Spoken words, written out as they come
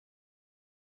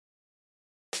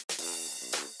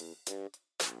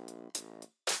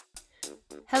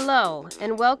Hello,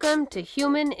 and welcome to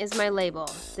Human is My Label.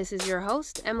 This is your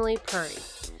host, Emily Purry.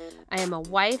 I am a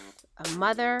wife, a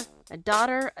mother, a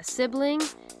daughter, a sibling,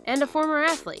 and a former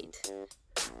athlete.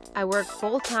 I work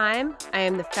full-time, I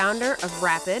am the founder of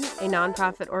Rapid, a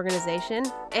nonprofit organization,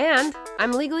 and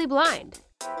I'm legally blind.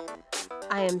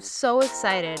 I am so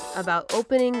excited about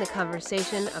opening the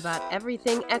conversation about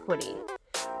everything equity.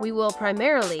 We will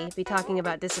primarily be talking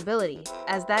about disability,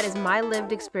 as that is my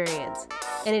lived experience,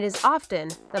 and it is often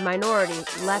the minority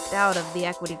left out of the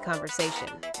equity conversation.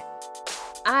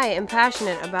 I am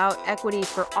passionate about equity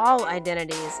for all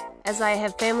identities, as I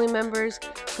have family members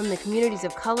from the communities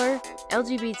of color,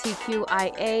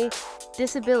 LGBTQIA,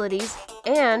 disabilities,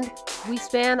 and we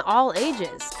span all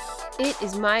ages. It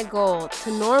is my goal to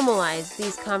normalize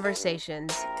these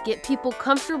conversations, get people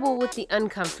comfortable with the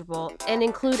uncomfortable, and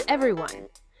include everyone.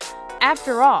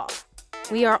 After all,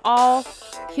 we are all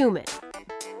human.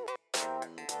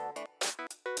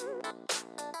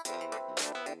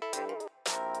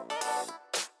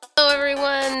 Hello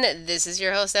everyone, this is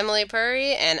your host Emily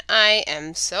Purry, and I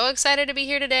am so excited to be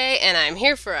here today, and I'm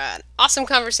here for an awesome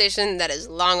conversation that is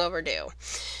long overdue.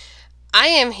 I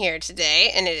am here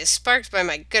today, and it is sparked by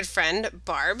my good friend,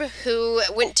 Barb, who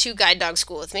went to guide dog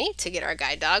school with me to get our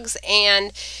guide dogs,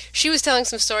 and she was telling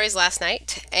some stories last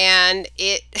night, and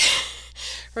it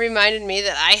reminded me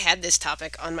that I had this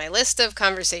topic on my list of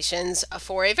conversations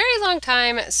for a very long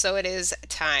time, so it is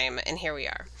time, and here we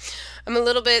are. I'm a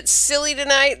little bit silly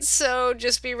tonight, so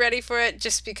just be ready for it,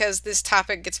 just because this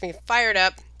topic gets me fired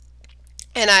up,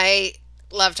 and I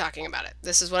love talking about it.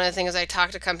 This is one of the things I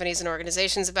talk to companies and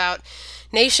organizations about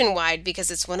nationwide because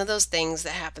it's one of those things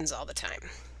that happens all the time.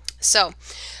 So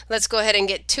let's go ahead and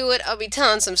get to it. I'll be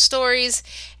telling some stories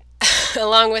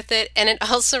along with it, and it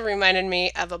also reminded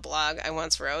me of a blog I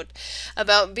once wrote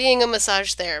about being a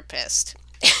massage therapist.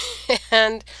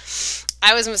 And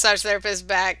I was a massage therapist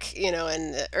back, in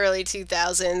the early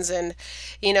 2000s, and,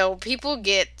 people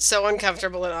get so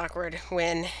uncomfortable and awkward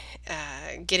when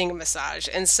getting a massage.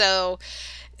 And so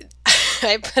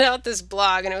I put out this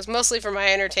blog, and it was mostly for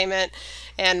my entertainment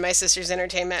and my sister's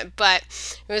entertainment, but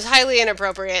it was highly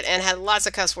inappropriate and had lots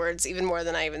of cuss words, even more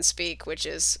than I even speak, which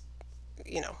is,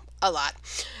 a lot.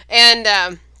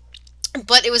 And,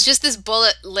 but it was just this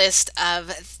bullet list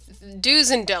of do's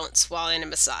and don'ts while in a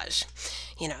massage.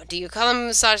 Do you call him a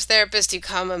massage therapist? Do you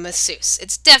call him a masseuse?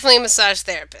 It's definitely a massage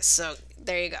therapist. So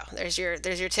there you go. There's your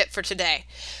tip for today.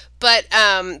 But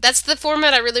that's the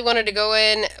format I really wanted to go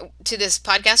in to this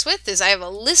podcast with, is I have a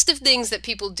list of things that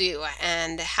people do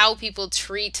and how people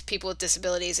treat people with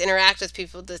disabilities, interact with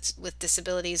people with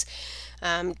disabilities,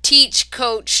 teach,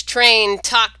 coach, train,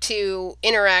 talk to,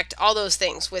 interact, all those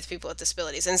things with people with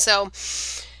disabilities. And so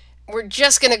we're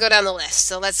just going to go down the list.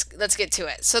 So let's get to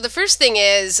it. So the first thing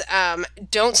is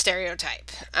don't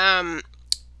stereotype.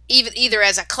 Either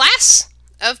as a class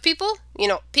of people,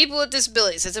 people with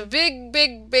disabilities. It's a big,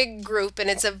 big, big group, and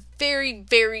it's a very,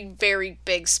 very, very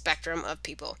big spectrum of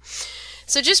people.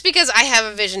 So just because I have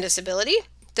a vision disability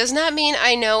does not mean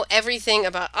I know everything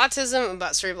about autism,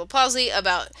 about cerebral palsy,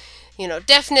 about,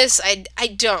 deafness. I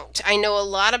don't. I know a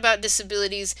lot about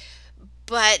disabilities,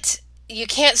 but you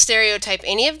can't stereotype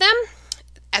any of them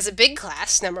as a big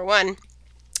class, number one,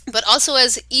 but also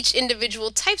as each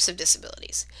individual types of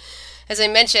disabilities. As I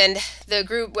mentioned, I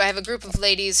have a group of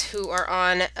ladies who are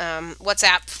on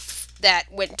WhatsApp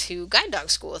that went to guide dog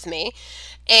school with me,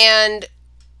 and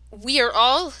we are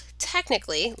all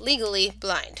technically, legally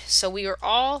blind. So we are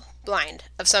all blind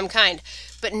of some kind,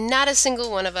 but not a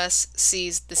single one of us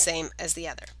sees the same as the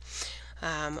other.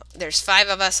 There's 5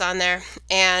 of us on there,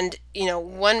 and,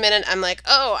 one minute I'm like,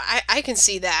 oh, I can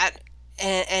see that,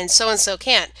 and so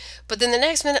can't. But then the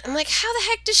next minute I'm like, how the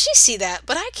heck does she see that,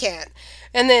 but I can't?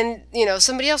 And then,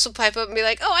 somebody else will pipe up and be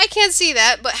like, oh, I can't see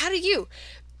that, but how do you?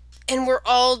 And we're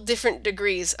all different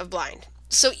degrees of blind.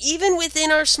 So even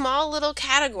within our small little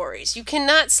categories, you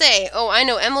cannot say, oh, I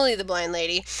know Emily the blind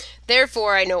lady,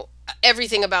 therefore I know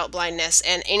everything about blindness,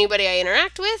 and anybody I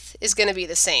interact with is going to be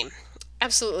the same.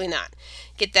 Absolutely not.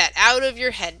 Get that out of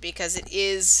your head, because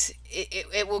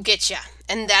it will get you.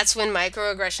 And that's when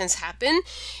microaggressions happen,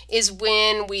 is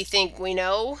when we think we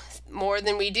know more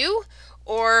than we do,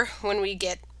 or when we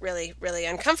get really, really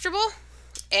uncomfortable,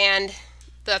 and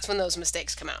that's when those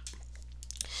mistakes come out.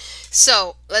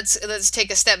 So let's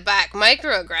take a step back.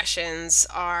 Microaggressions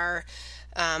are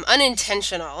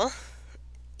unintentional,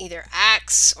 either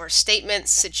acts or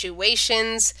statements,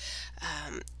 situations,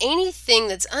 anything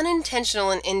that's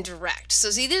unintentional and indirect. So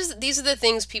see, these are the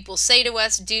things people say to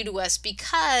us, do to us,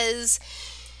 because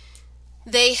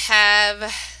they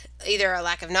have either a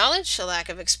lack of knowledge, a lack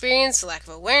of experience, a lack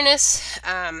of awareness,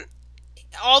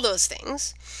 all those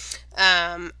things.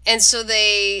 And so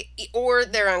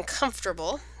they're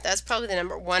uncomfortable. That's probably the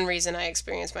number one reason I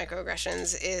experience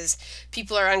microaggressions is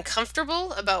people are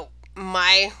uncomfortable about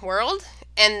my world.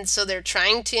 And so they're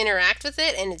trying to interact with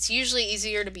it, and it's usually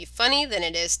easier to be funny than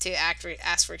it is to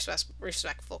ask for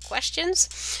respectful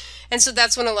questions. And so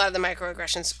that's when a lot of the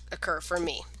microaggressions occur for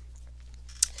me.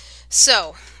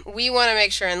 So we want to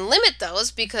make sure and limit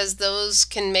those because those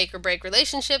can make or break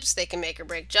relationships. They can make or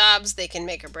break jobs. They can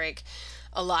make or break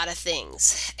a lot of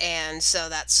things. And so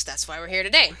that's why we're here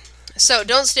today. So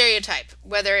don't stereotype,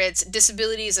 whether it's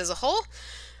disabilities as a whole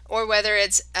or whether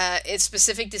it's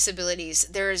specific disabilities.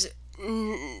 There's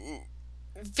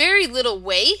very little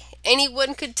way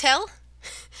anyone could tell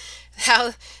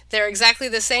how they're exactly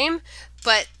the same,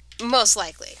 but most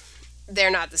likely they're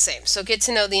not the same. So get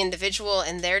to know the individual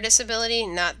and their disability,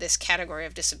 not this category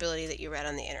of disability that you read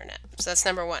on the internet. So that's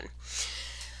number one.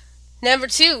 Number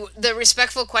two, the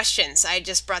respectful questions. I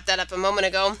just brought that up a moment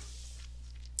ago.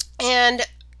 And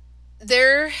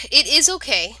it is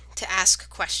okay to ask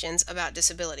questions about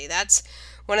disability. That's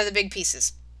one of the big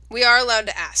pieces. We are allowed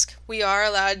to ask. We are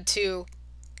allowed to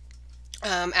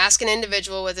ask an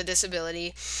individual with a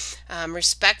disability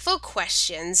respectful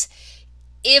questions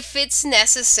if it's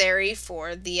necessary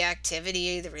for the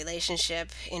activity, the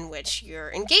relationship in which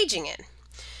you're engaging in.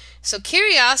 So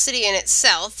curiosity in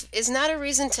itself is not a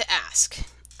reason to ask.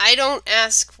 I don't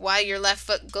ask why your left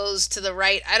foot goes to the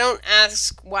right. I don't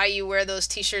ask why you wear those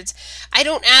t-shirts. I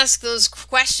don't ask those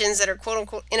questions that are quote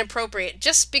unquote inappropriate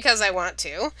just because I want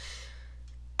to.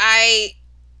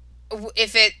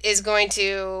 If it is going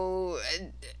to,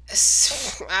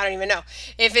 I don't even know.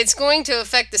 If it's going to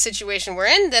affect the situation we're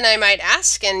in, then I might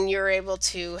ask and you're able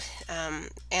to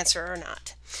answer or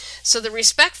not. So the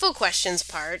respectful questions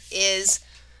part is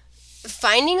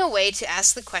finding a way to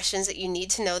ask the questions that you need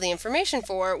to know the information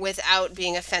for without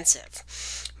being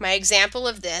offensive. My example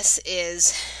of this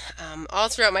is all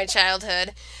throughout my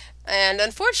childhood, and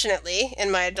unfortunately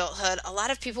in my adulthood, a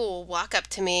lot of people will walk up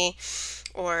to me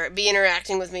or be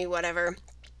interacting with me, whatever,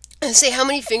 and say, how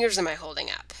many fingers am I holding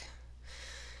up?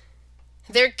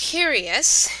 They're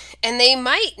curious, and they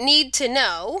might need to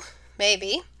know,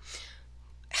 maybe,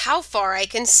 how far I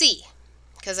can see,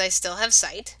 because I still have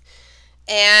sight.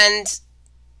 And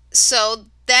so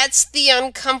that's the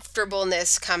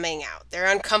uncomfortableness coming out.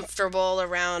 They're uncomfortable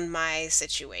around my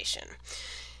situation.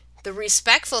 The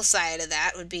respectful side of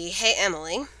that would be, hey,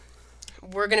 Emily,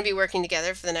 we're going to be working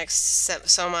together for the next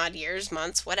some odd years,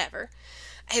 months, whatever.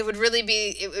 It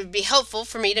would be helpful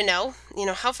for me to know,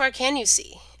 how far can you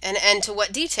see and to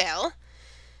what detail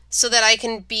so that I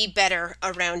can be better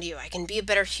around you. I can be a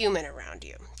better human around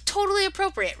you. Totally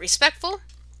appropriate, respectful.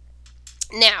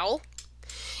 Now,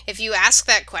 if you ask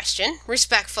that question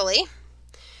respectfully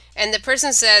and the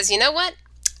person says, you know what,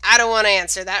 I don't want to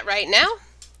answer that right now,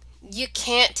 you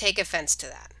can't take offense to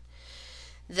that.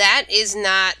 That is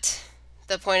not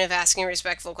the point of asking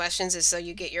respectful questions, is so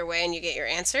you get your way and you get your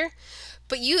answer.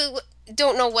 But you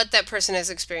don't know what that person has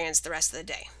experienced the rest of the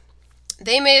day.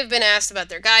 They may have been asked about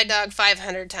their guide dog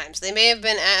 500 times. They may have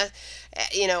been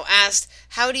asked,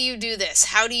 how do you do this?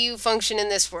 How do you function in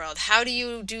this world? How do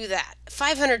you do that?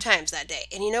 500 times that day.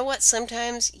 And you know what?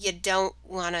 Sometimes you don't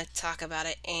want to talk about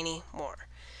it anymore.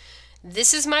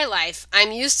 This is my life.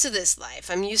 I'm used to this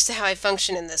life. I'm used to how I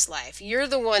function in this life. You're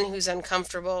the one who's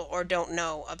uncomfortable or don't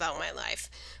know about my life.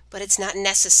 But it's not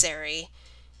necessary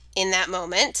in that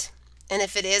moment. And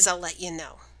if it is, I'll let you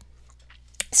know.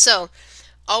 So,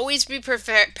 always be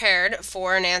prepared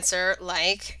for an answer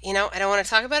like, I don't want to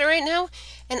talk about it right now.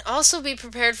 And also be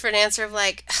prepared for an answer of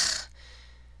like,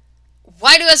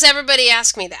 why does everybody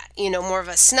ask me that? More of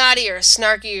a snotty or a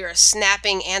snarky or a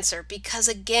snapping answer. Because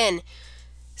again,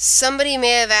 somebody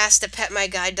may have asked to pet my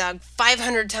guide dog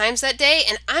 500 times that day,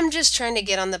 and I'm just trying to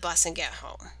get on the bus and get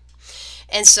home.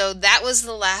 And so that was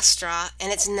the last straw,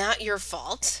 and it's not your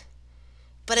fault.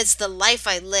 But it's the life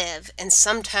I live, and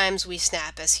sometimes we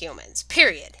snap as humans.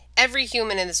 Period. Every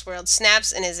human in this world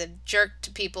snaps and is a jerk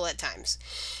to people at times.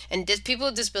 And people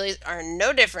with disabilities are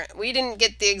no different. We didn't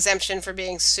get the exemption for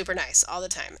being super nice all the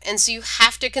time. And so you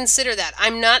have to consider that.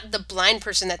 I'm not the blind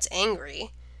person that's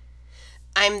angry.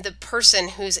 I'm the person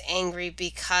who's angry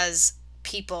because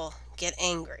people get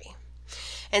angry.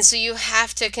 And so you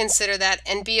have to consider that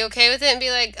and be okay with it and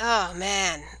be like, oh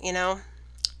man,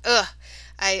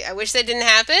 I wish that didn't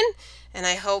happen, and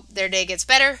I hope their day gets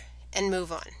better, and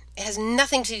move on. It has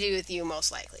nothing to do with you,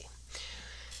 most likely.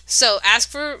 So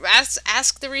ask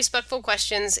the respectful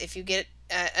questions. If you get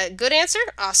a good answer,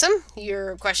 awesome.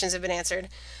 Your questions have been answered.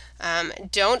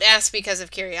 Don't ask because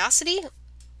of curiosity.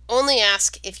 Only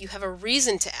ask if you have a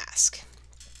reason to ask.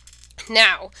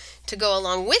 Now, to go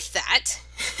along with that,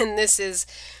 and this is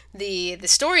the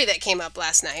story that came up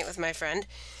last night with my friend.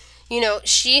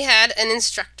 She had an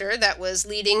instructor that was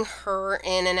leading her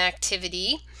in an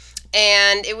activity,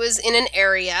 and it was in an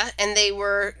area, and they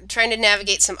were trying to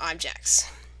navigate some objects.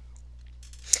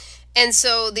 And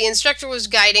so the instructor was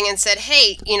guiding and said,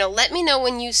 hey, let me know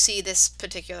when you see this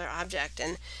particular object.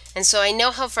 And so I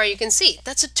know how far you can see.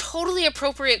 That's a totally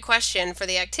appropriate question for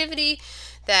the activity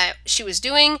that she was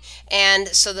doing. And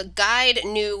so the guide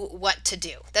knew what to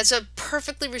do. That's a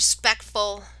perfectly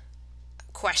respectful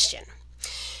question.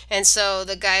 And so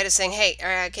the guide is saying, hey,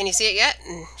 can you see it yet?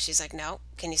 And she's like, no.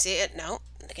 Can you see it? No.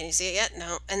 Can you see it yet?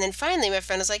 No. And then finally my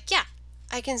friend was like, yeah,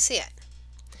 I can see it.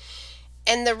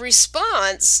 And the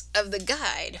response of the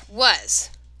guide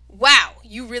was, wow,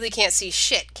 you really can't see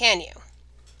shit, can you?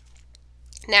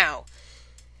 Now,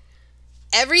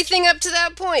 everything up to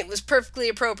that point was perfectly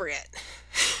appropriate.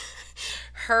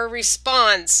 Her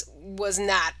response was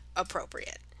not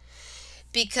appropriate.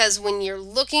 Because when you're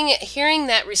hearing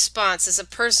that response as a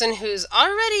person who's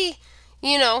already,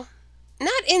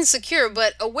 not insecure,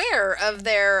 but aware of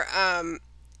their,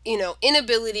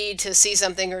 inability to see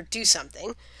something or do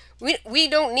something, we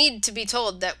don't need to be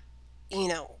told that,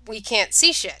 we can't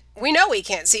see shit. We know we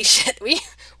can't see shit.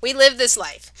 We live this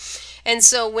life. And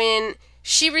so when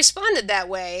she responded that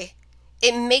way,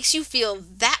 it makes you feel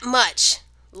that much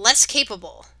less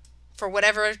capable for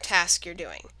whatever task you're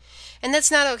doing. And that's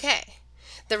not okay.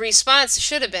 The response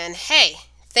should have been, hey,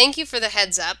 thank you for the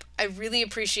heads up. I really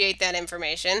appreciate that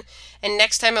information. And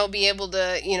next time I'll be able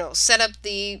to, set up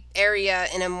the area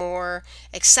in a more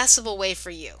accessible way for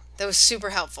you. That was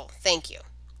super helpful. Thank you.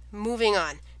 Moving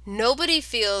on. Nobody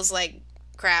feels like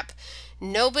crap.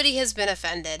 Nobody has been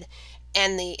offended.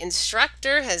 And the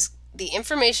instructor has the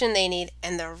information they need,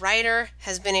 and the writer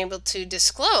has been able to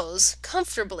disclose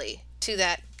comfortably to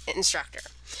that instructor.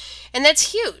 And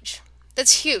that's huge.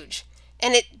 That's huge.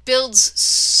 And it builds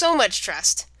so much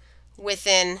trust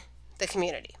within the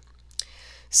community.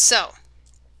 So,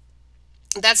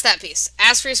 that's that piece.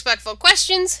 Ask respectful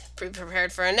questions, be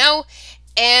prepared for a no,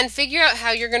 and figure out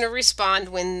how you're going to respond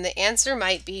when the answer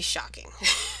might be shocking.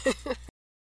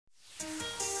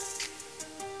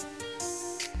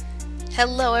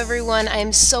 Hello everyone, I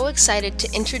am so excited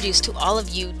to introduce to all of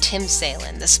you Tim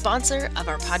Salen, the sponsor of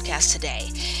our podcast today.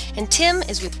 And Tim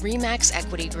is with Remax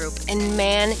Equity Group, and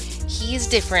man, he is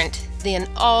different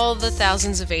than all the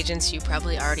thousands of agents you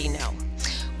probably already know.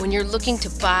 When you're looking to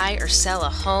buy or sell a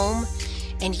home,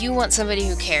 and you want somebody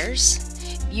who cares,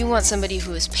 you want somebody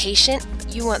who is patient,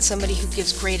 you want somebody who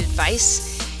gives great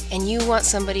advice, and you want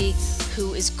somebody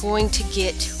who is going to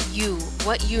get you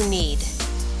what you need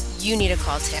to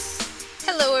call Tim.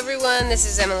 Hello everyone, this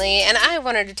is Emily, and I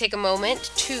wanted to take a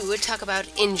moment to talk about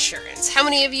insurance. How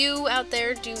many of you out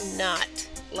there do not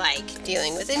like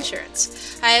dealing with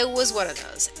insurance? I was one of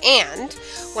those. And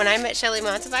when I met Shelly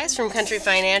Montevice from Country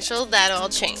Financial, that all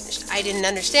changed. I didn't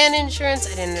understand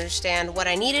insurance, I didn't understand what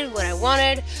I needed, what I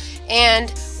wanted, and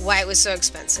why it was so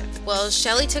expensive. Well,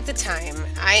 Shelly took the time.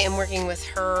 I am working with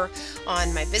her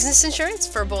on my business insurance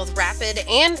for both Rapid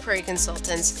and Prairie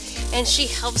Consultants, and she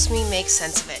helps me make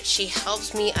sense of it. She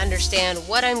helps me understand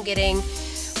what I'm getting,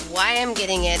 why I'm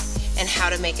getting it, and how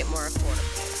to make it more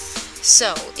affordable.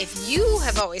 So, if you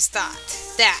have always thought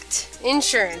that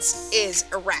insurance is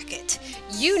a racket,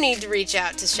 you need to reach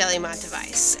out to Shelly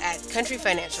Montevice at Country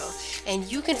Financial,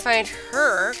 and you can find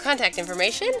her contact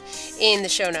information in the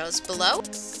show notes below.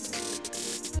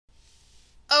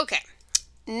 Okay,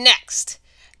 next,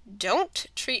 don't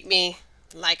treat me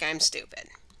like I'm stupid.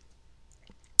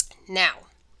 Now,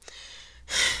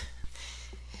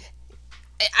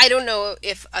 I don't know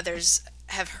if others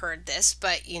have heard this,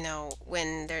 but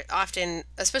when they're often,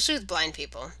 especially with blind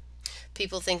people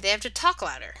think they have to talk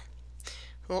louder.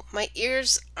 Well, my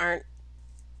ears aren't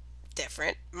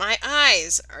different. My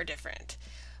eyes are different.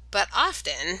 But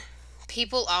often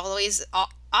people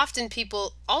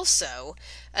also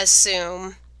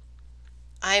assume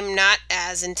I'm not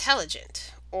as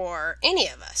intelligent, or any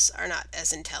of us are not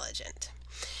as intelligent.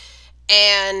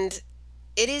 And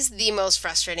it is the most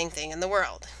frustrating thing in the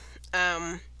world.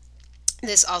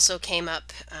 This also came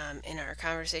up in our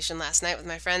conversation last night with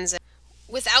my friends.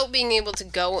 Without being able to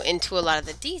go into a lot of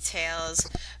the details,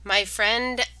 my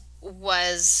friend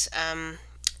was,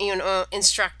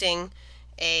 instructing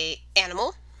a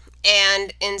animal,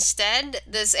 and instead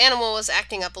this animal was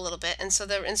acting up a little bit, and so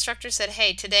the instructor said,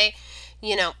 hey, today,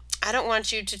 I don't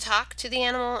want you to talk to the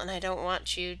animal, and I don't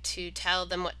want you to tell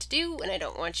them what to do, and I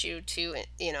don't want you to,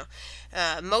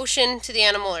 motion to the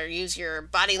animal or use your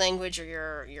body language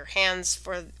or your hands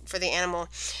for the animal,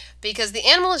 because the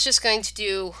animal is just going to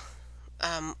do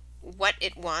what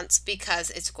it wants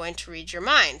because it's going to read your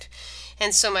mind.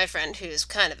 And so my friend, who's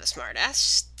kind of a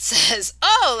smartass, says,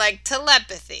 "Oh, like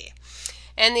telepathy."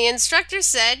 And the instructor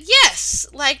said, "Yes,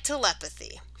 like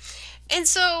telepathy." And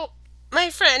so my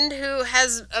friend, who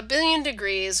has a billion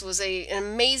degrees, was an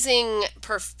amazing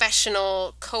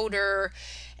professional coder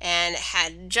and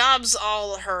had jobs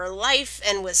all her life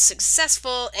and was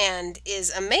successful and is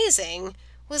amazing,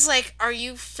 was like, "Are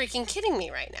you freaking kidding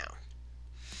me right now?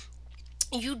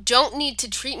 You don't need to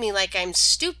treat me like I'm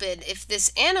stupid. If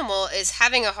this animal is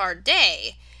having a hard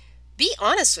day, be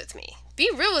honest with me. Be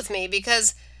real with me,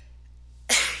 because,"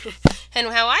 and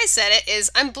how I said it is,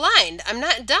 "I'm blind. I'm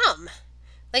not dumb.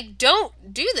 Like,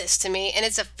 don't do this to me." And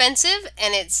it's offensive,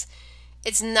 and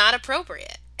it's not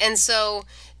appropriate. And so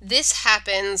this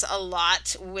happens a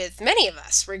lot with many of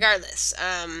us, regardless.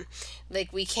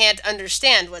 Like, we can't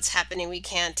understand what's happening. We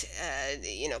can't,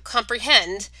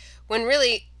 comprehend, when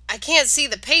really I can't see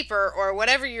the paper or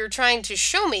whatever you're trying to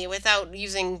show me without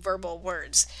using verbal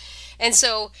words. And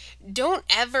so don't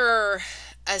ever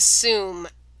assume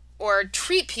or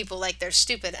treat people like they're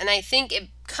stupid. And I think it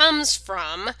comes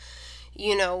from,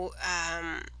 you know,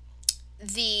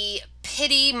 the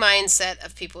pity mindset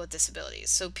of people with disabilities.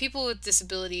 So people with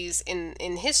disabilities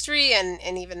in history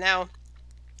and even now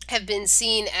have been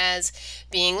seen as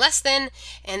being less than,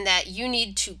 and that you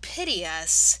need to pity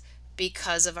us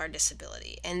because of our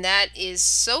disability. And that is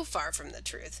so far from the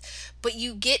truth. But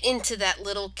you get into that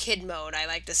little kid mode, I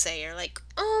like to say. You're like,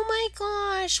 "Oh my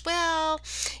gosh, well,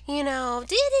 you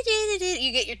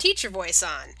get your teacher voice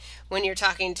on when you're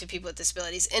talking to people with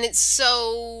disabilities. And it's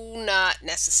so not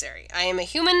necessary. I am a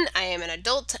human. I am an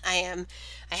adult. I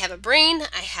have a brain.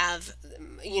 I have,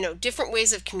 different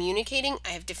ways of communicating. I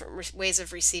have different ways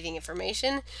of receiving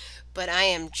information. But I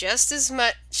am just as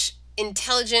much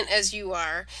intelligent as you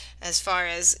are, as far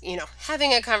as,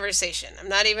 having a conversation. I'm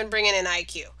not even bringing in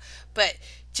IQ, but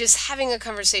just having a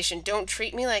conversation. Don't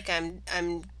treat me like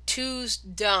I'm too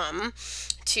dumb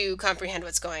to comprehend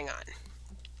what's going on."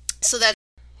 So that,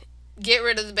 get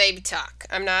rid of the baby talk.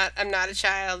 I'm not a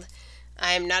child.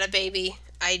 I'm not a baby.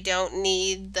 I don't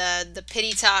need the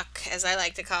pity talk, as I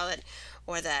like to call it,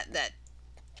 or that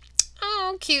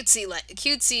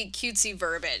cutesy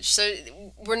verbiage. So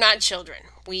we're not children.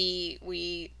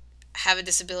 We have a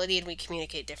disability and we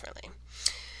communicate differently.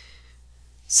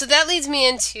 So that leads me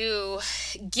into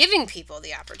giving people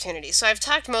the opportunity. So I've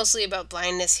talked mostly about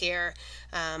blindness here,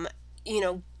 you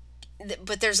know,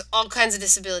 but there's all kinds of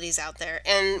disabilities out there.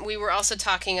 And we were also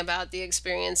talking about the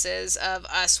experiences of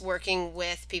us working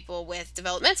with people with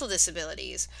developmental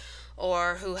disabilities,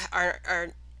 or who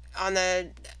are on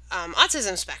the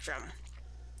autism spectrum,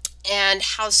 and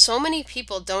how so many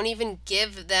people don't even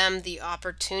give them the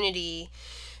opportunity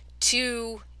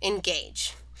to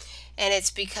engage. And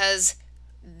it's because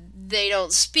they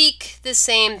don't speak the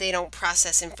same, they don't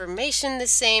process information the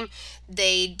same,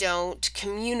 they don't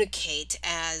communicate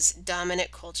as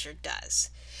dominant culture does.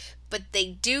 But they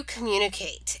do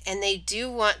communicate, and they do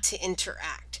want to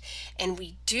interact, and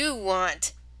we do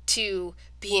want to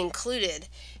be included.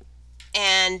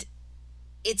 And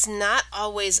it's not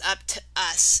always up to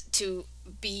us to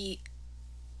be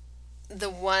the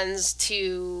ones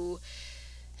to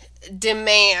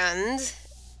demand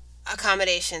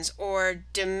accommodations or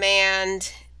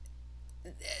demand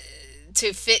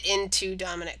to fit into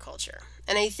dominant culture.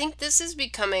 And I think this is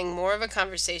becoming more of a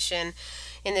conversation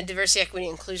in the diversity, equity,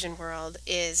 inclusion world.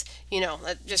 Is,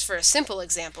 just for a simple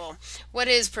example, what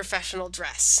is professional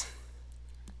dress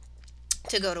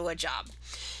to go to a job?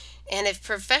 And if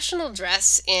professional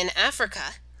dress in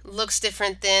Africa looks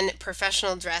different than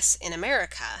professional dress in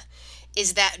America,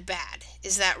 is that bad?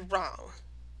 Is that wrong?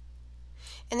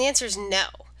 And the answer is no.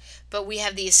 But we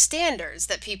have these standards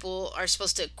that people are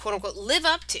supposed to, quote unquote, live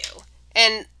up to.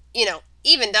 And,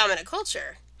 even dominant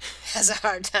culture has a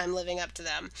hard time living up to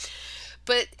them.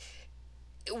 But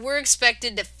we're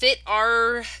expected to fit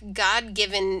our God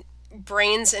given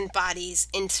brains and bodies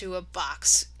into a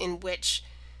box in which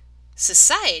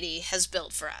society has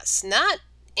built for us, not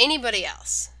anybody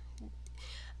else.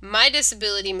 My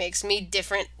disability makes me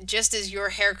different, just as your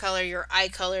hair color, your eye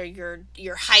color,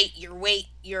 your height, your weight,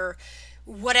 your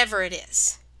whatever it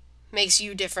is makes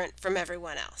you different from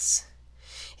everyone else.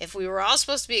 If we were all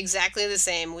supposed to be exactly the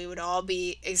same, we would all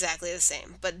be exactly the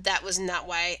same. But that was not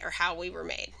why or how we were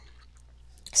made.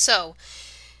 So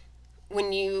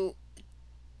when you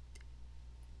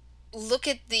look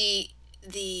at the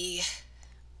the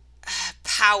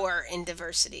power in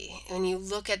diversity. When you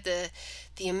look at the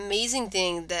amazing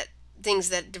things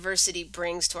that diversity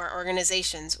brings to our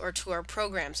organizations or to our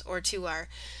programs or to our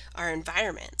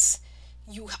environments,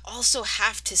 you also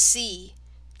have to see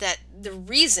that the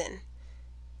reason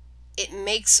it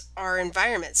makes our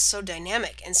environments so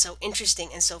dynamic and so interesting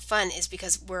and so fun is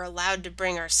because we're allowed to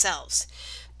bring ourselves.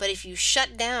 But if you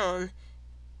shut down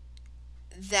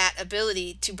that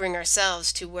ability to bring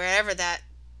ourselves to wherever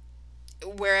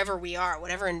we are,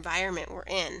 whatever environment we're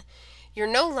in, you're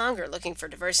no longer looking for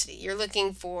diversity. You're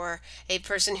looking for a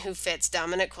person who fits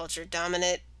dominant culture,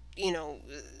 dominant,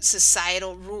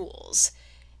 societal rules.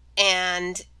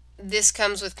 And this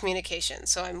comes with communication.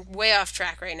 So I'm way off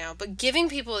track right now, but giving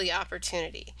people the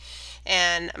opportunity.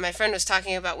 And my friend was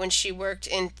talking about when she worked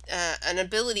in an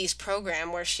abilities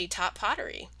program where she taught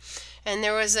pottery. And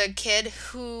there was a kid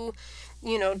who,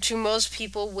 to most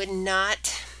people would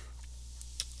not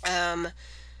um,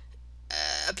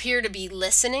 appear to be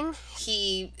listening.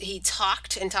 He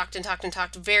talked and talked and talked and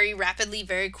talked very rapidly,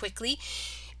 very quickly.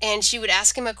 And she would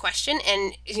ask him a question,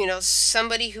 and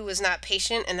somebody who was not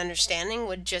patient and understanding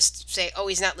would just say, "Oh,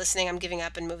 he's not listening. I'm giving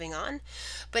up and moving on."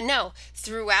 But no,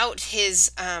 throughout his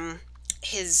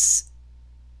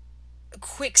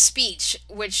quick speech,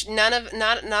 which not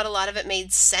a lot of it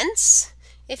made sense,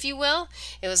 if you will.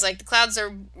 It was like the clouds are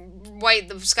white,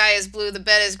 the sky is blue, the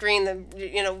bed is green.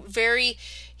 Very.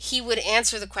 He would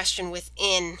answer the question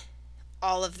within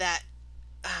all of that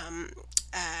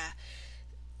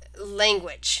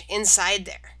language inside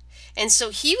there. And so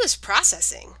he was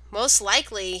processing. Most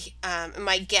likely,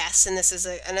 my guess, and this is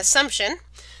an assumption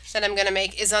that I'm going to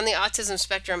make, is on the autism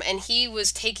spectrum. And he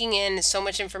was taking in so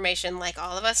much information like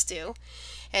all of us do.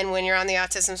 And when you're on the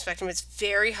autism spectrum, it's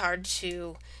very hard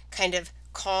to kind of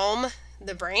calm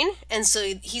the brain. And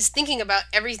so he's thinking about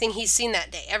everything he's seen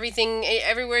that day,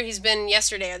 everywhere he's been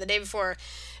yesterday or the day before.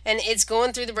 And it's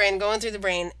going through the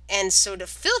brain. And so to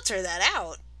filter that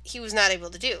out, he was not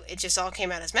able to do. It just all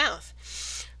came out his mouth.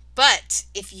 But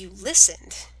if you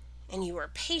listened and you were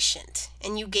patient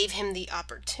and you gave him the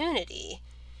opportunity,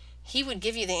 he would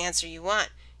give you the answer you want.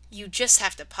 You just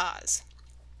have to pause.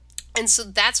 And so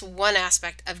that's one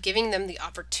aspect of giving them the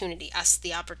opportunity, us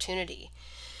the opportunity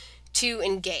to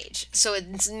engage. So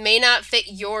it may not fit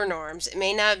your norms. It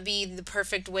may not be the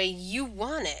perfect way you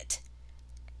want it,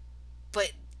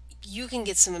 but you can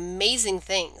get some amazing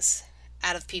things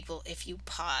out of people if you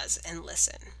pause and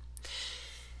listen.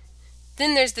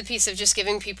 Then there's the piece of just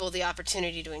giving people the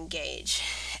opportunity to engage.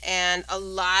 And a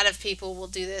lot of people will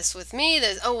do this with me.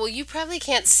 Oh, well, you probably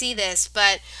can't see this,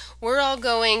 but we're all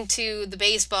going to the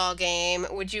baseball game.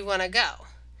 Would you want to go?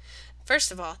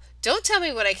 First of all, don't tell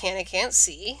me what I can and can't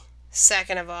see.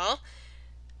 Second of all,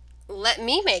 let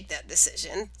me make that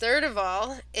decision. Third of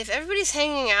all, if everybody's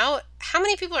hanging out, how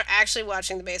many people are actually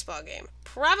watching the baseball game?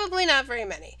 Probably not very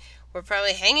many. We're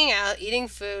probably hanging out, eating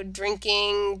food,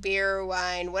 drinking beer,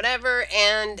 wine, whatever,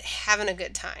 and having a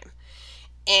good time.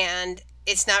 And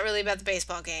it's not really about the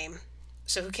baseball game.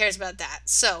 So who cares about that?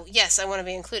 So, yes, I want to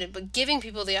be included, but giving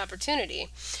people the opportunity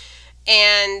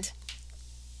and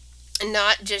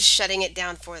not just shutting it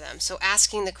down for them. So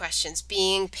asking the questions,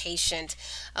 being patient,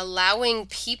 allowing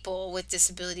people with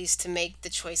disabilities to make the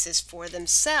choices for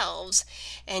themselves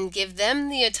and give them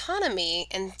the autonomy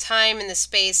and time and the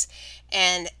space.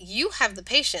 And you have the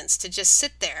patience to just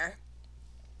sit there,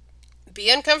 be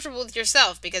uncomfortable with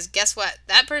yourself, because guess what?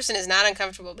 That person is not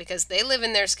uncomfortable because they live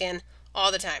in their skin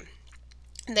all the time.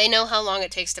 They know how long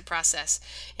it takes to process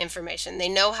information. They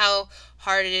know how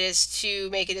hard it is to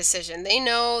make a decision. They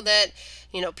know that,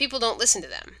 people don't listen to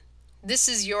them. This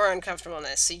is your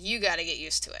uncomfortableness, so you got to get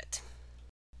used to it.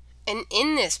 And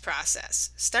in this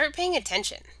process, start paying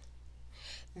attention.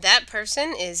 That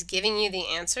person is giving you the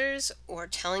answers or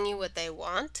telling you what they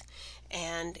want,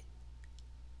 and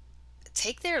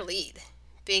take their lead,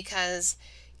 because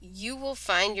you will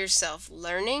find yourself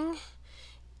learning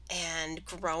and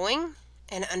growing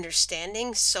and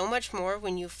understanding so much more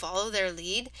when you follow their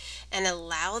lead and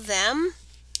allow them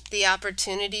the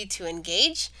opportunity to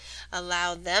engage,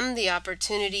 allow them the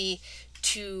opportunity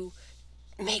to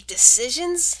make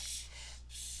decisions.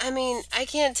 I mean, I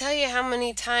can't tell you how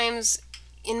many times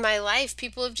in my life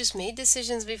people have just made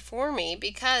decisions before me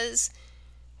because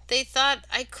they thought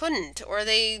I couldn't, or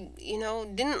they,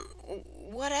 didn't,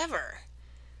 whatever.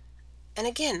 And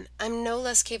again, I'm no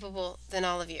less capable than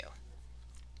all of you.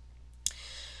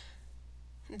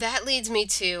 That leads me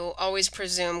to always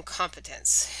presume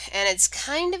competence. And it's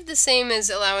kind of the same as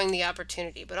allowing the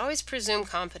opportunity, but always presume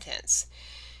competence.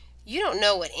 You don't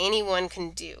know what anyone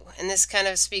can do. And this kind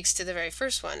of speaks to the very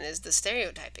first one, is the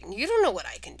stereotyping. You don't know what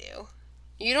I can do.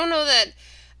 You don't know that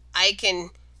I can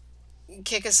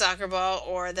kick a soccer ball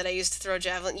or that I used to throw a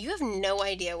javelin. You have no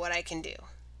idea what I can do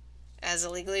as a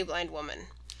legally blind woman.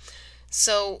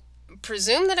 So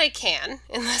presume that I can,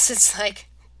 unless it's like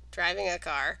driving a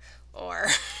car or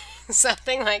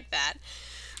something like that.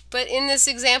 But in this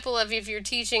example of if you're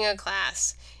teaching a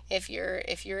class, if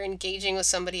you're engaging with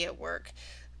somebody at work,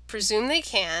 presume they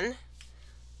can,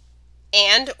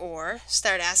 and or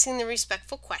start asking the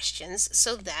respectful questions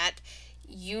so that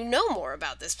you know more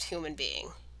about this human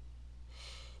being.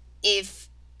 If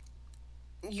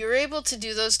you're able to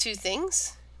do those two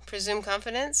things, presume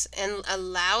confidence and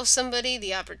allow somebody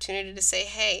the opportunity to say,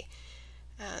 hey,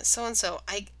 so and so,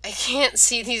 I can't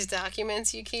see these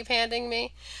documents you keep handing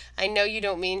me. I know you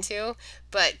don't mean to,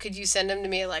 but could you send them to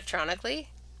me electronically?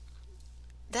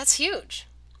 That's huge.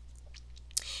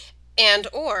 And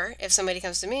or if somebody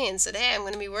comes to me and said, hey, I'm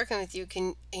going to be working with you,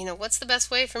 what's the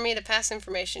best way for me to pass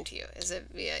information to you? Is it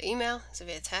via email? Is it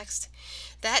via text?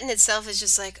 That in itself is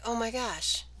just like, oh my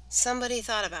gosh, somebody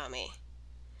thought about me.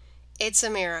 It's a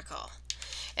miracle.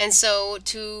 And so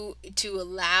to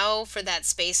allow for that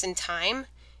space and time,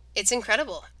 it's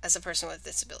incredible as a person with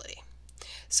disability.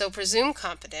 So presume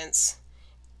competence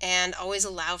and always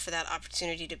allow for that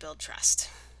opportunity to build trust.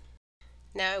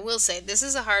 Now, I will say this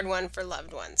is a hard one for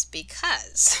loved ones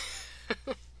because,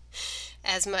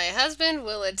 as my husband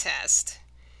will attest,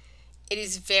 it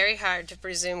is very hard to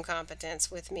presume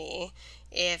competence with me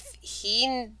if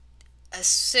he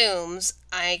assumes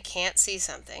I can't see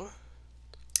something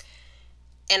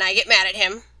and I get mad at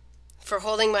him for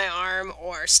holding my arm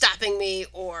or stopping me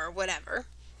or whatever.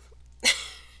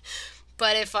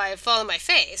 But if I fall on my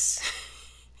face,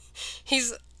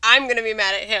 I'm going to be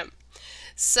mad at him.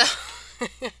 So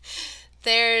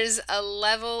there's a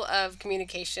level of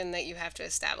communication that you have to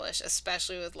establish,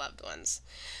 especially with loved ones.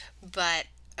 But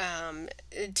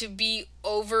to be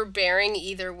overbearing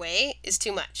either way is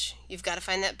too much. You've got to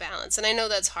find that balance, and I know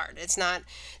that's hard. It's not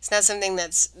something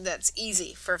that's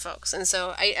easy for folks, and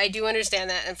so I do understand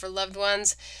that. And for loved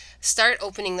ones, start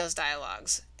opening those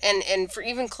dialogues, and for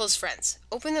even close friends,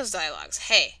 open those dialogues.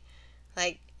 Hey,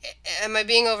 like, am I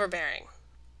being overbearing,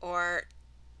 or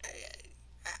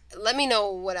let me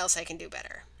know what else I can do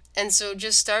better. And so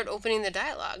just start opening the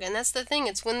dialogue. And that's the thing.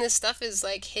 It's when this stuff is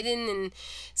like hidden and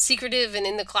secretive and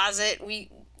in the closet,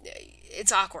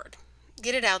 it's awkward.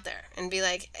 Get it out there and be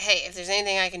like, hey, if there's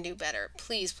anything I can do better,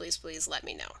 please, please, please let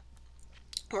me know.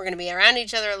 We're going to be around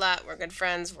each other a lot. We're good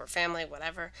friends. We're family,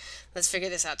 whatever. Let's figure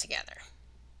this out together.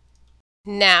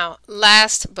 Now,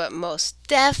 last but most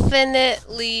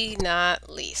definitely not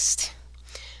least,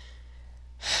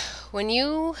 when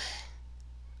you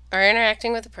are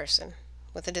interacting with a person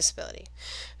with a disability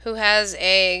who has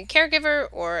a caregiver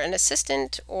or an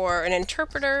assistant or an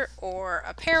interpreter or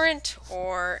a parent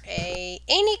or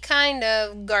any kind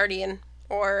of guardian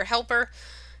or helper,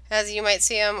 as you might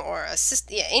see them, or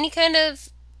any kind of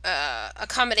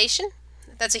accommodation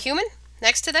that's a human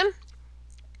next to them,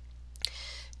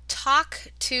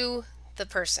 talk to the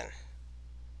person,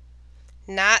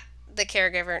 not the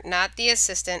caregiver, not the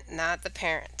assistant, not the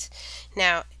parent.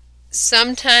 Now,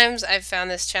 sometimes I've found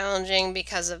this challenging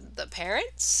because of the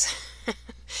parents.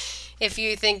 If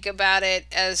you think about it,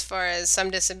 as far as some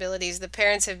disabilities, the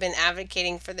parents have been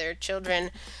advocating for their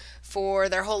children for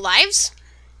their whole lives.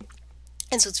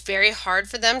 And so it's very hard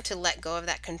for them to let go of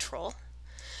that control.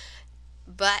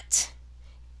 But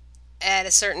at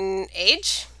a certain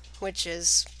age, which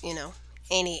is,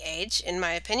 any age, in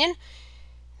my opinion,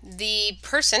 the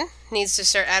person needs to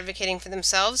start advocating for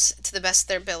themselves to the best of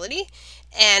their ability,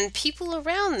 and people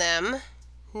around them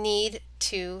need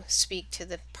to speak to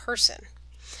the person.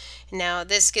 Now,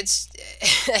 this gets,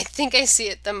 I think I see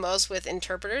it the most with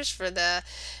interpreters for the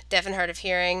deaf and hard of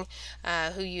hearing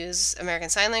who use American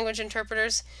Sign Language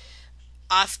interpreters.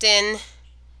 Often,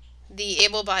 the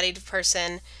able-bodied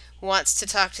person wants to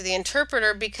talk to the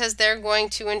interpreter because they're going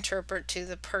to interpret to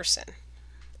the person.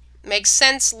 Makes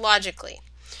sense logically.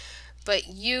 But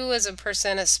you as a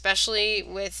person, especially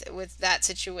with that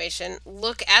situation,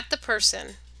 look at the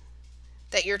person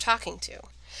that you're talking to.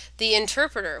 The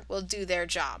interpreter will do their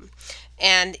job.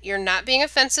 And you're not being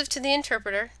offensive to the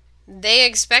interpreter. They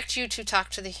expect you to talk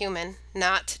to the human,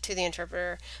 not to the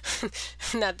interpreter.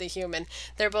 Not the human.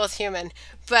 They're both human.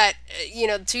 But,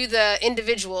 to the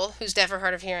individual who's deaf or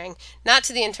hard of hearing, not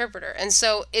to the interpreter. And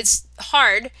so it's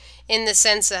hard in the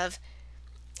sense of,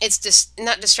 it's just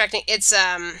not distracting. It's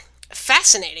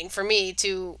fascinating for me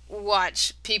to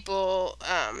watch people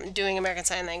doing American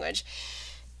Sign Language.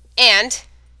 And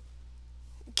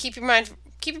keep your mind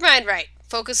right.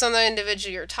 Focus on the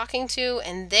individual you're talking to,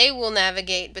 and they will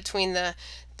navigate between the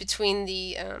between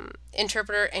the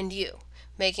interpreter and you,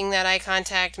 making that eye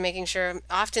contact, making sure.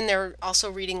 Often they're also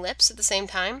reading lips at the same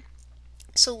time.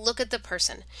 So look at the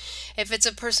person. If it's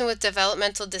a person with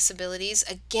developmental disabilities,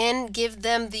 again, give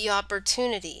them the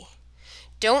opportunity.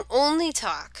 Don't only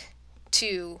talk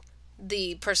to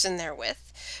the person they're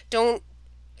with. Don't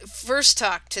first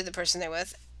talk to the person they're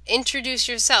with. Introduce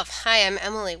yourself. Hi, I'm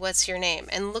Emily. What's your name?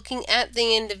 And looking at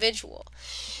the individual.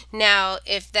 Now,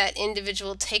 if that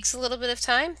individual takes a little bit of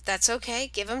time, that's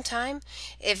okay. Give them time.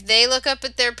 If they look up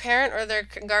at their parent or their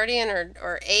guardian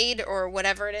or aide or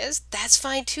whatever it is, that's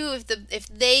fine too. If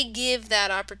they give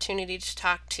that opportunity to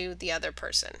talk to the other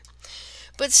person,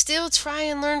 but still try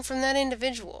and learn from that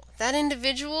individual. That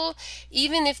individual,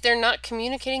 even if they're not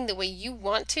communicating the way you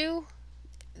want to,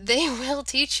 they will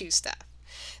teach you stuff.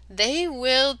 They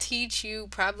will teach you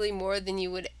probably more than you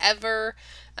would ever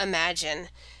imagine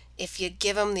if you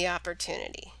give them the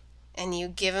opportunity and you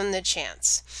give them the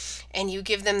chance and you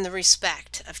give them the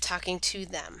respect of talking to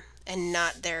them and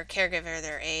not their caregiver,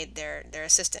 their aide, their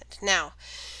assistant. Now,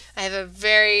 I have a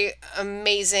very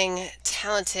amazing,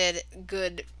 talented,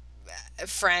 good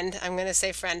friend. I'm going to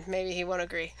say friend. Maybe he won't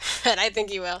agree, but I think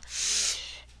he will.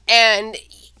 And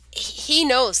he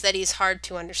knows that he's hard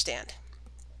to understand.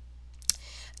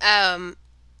 Um,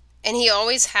 and he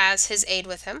always has his aide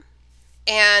with him.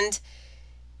 And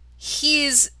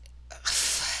he's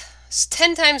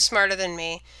 10 times smarter than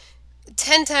me,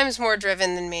 10 times more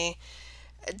driven than me,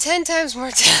 10 times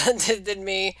more talented than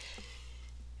me.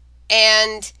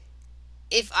 And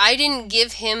if I didn't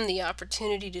give him the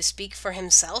opportunity to speak for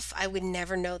himself, I would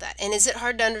never know that. And is it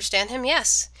hard to understand him?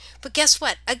 Yes. But guess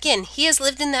what? Again, he has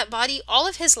lived in that body all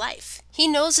of his life. He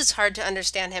knows it's hard to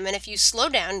understand him. And if you slow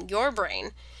down your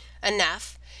brain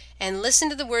enough and listen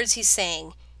to the words he's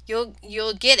saying,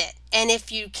 you'll get it. And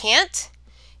if you can't,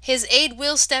 his aide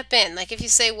will step in. Like if you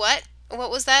say, what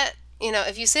was that?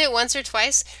 If you say it once or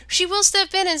twice, she will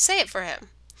step in and say it for him.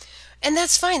 And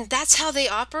that's fine. That's how they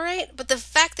operate. But the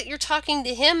fact that you're talking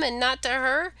to him and not to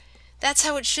her, that's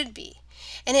how it should be.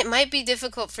 And it might be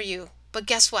difficult for you. But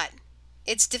guess what?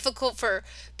 It's difficult for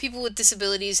people with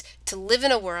disabilities to live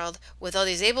in a world with all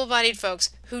these able-bodied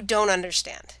folks who don't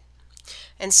understand.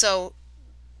 And so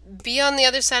be on the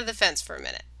other side of the fence for a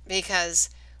minute,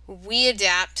 because we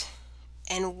adapt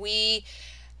and we,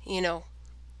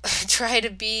 try to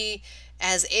be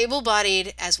as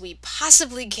able-bodied as we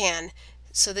possibly can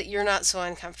so that you're not so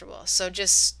uncomfortable. So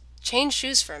just change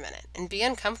shoes for a minute and be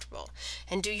uncomfortable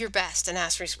and do your best and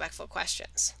ask respectful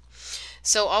questions.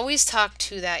 So always talk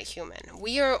to that human.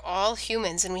 We are all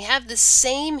humans and we have the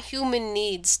same human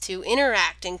needs to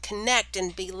interact and connect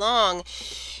and belong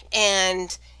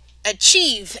and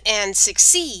achieve and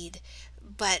succeed.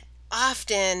 But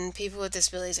often people with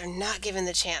disabilities are not given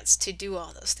the chance to do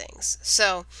all those things.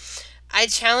 So I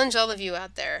challenge all of you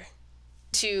out there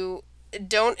to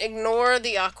don't ignore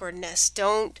the awkwardness.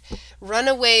 Don't run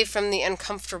away from the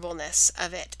uncomfortableness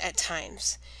of it at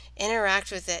times.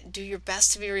 Interact with it. Do your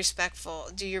best to be respectful.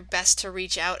 Do your best to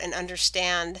reach out and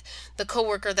understand the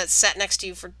coworker that's sat next to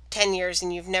you for 10 years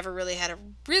and you've never really had a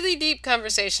really deep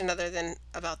conversation other than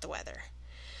about the weather.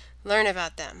 Learn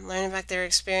about them. Learn about their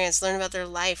experience. Learn about their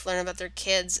life. Learn about their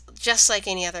kids, just like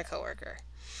any other coworker.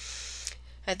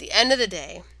 At the end of the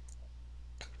day,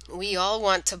 we all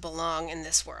want to belong in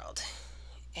this world.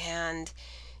 And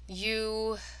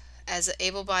you, as an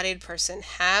able-bodied person,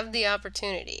 have the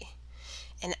opportunity,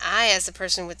 and I, as a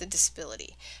person with a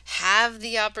disability, have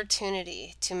the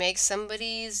opportunity to make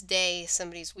somebody's day,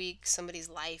 somebody's week, somebody's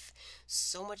life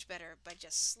so much better by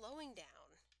just slowing down